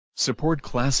Support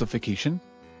classification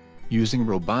using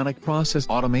robotic process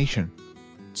automation.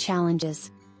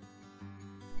 Challenges.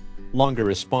 Longer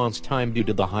response time due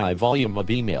to the high volume of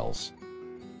emails.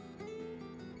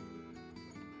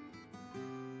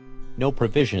 No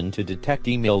provision to detect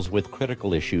emails with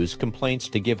critical issues complaints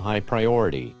to give high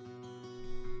priority.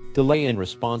 Delay in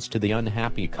response to the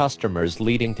unhappy customers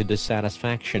leading to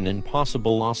dissatisfaction and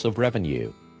possible loss of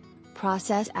revenue.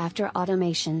 Process after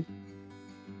automation.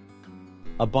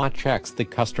 A bot checks the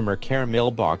customer care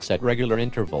mailbox at regular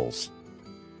intervals.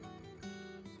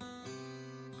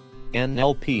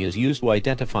 NLP is used to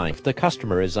identify if the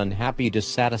customer is unhappy,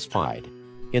 dissatisfied.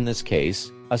 In this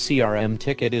case, a CRM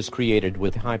ticket is created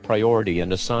with high priority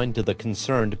and assigned to the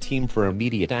concerned team for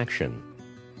immediate action.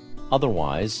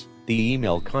 Otherwise, the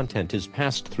email content is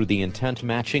passed through the intent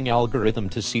matching algorithm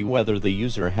to see whether the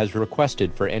user has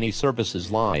requested for any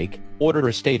services like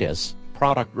order status,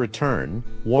 product return,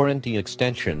 warranty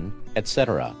extension,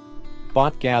 etc.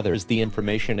 Bot gathers the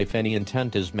information if any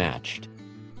intent is matched.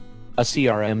 A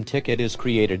CRM ticket is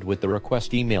created with the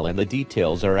request email and the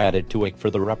details are added to it for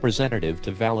the representative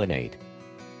to validate.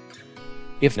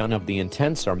 If none of the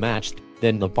intents are matched,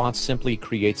 then the bot simply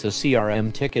creates a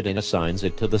CRM ticket and assigns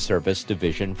it to the service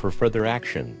division for further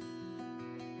action.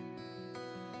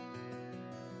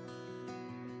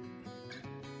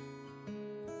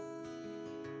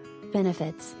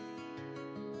 Benefits.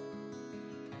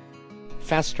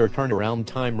 Faster turnaround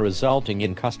time resulting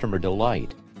in customer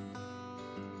delight.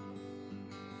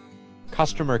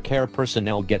 Customer care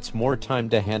personnel gets more time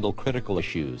to handle critical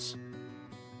issues.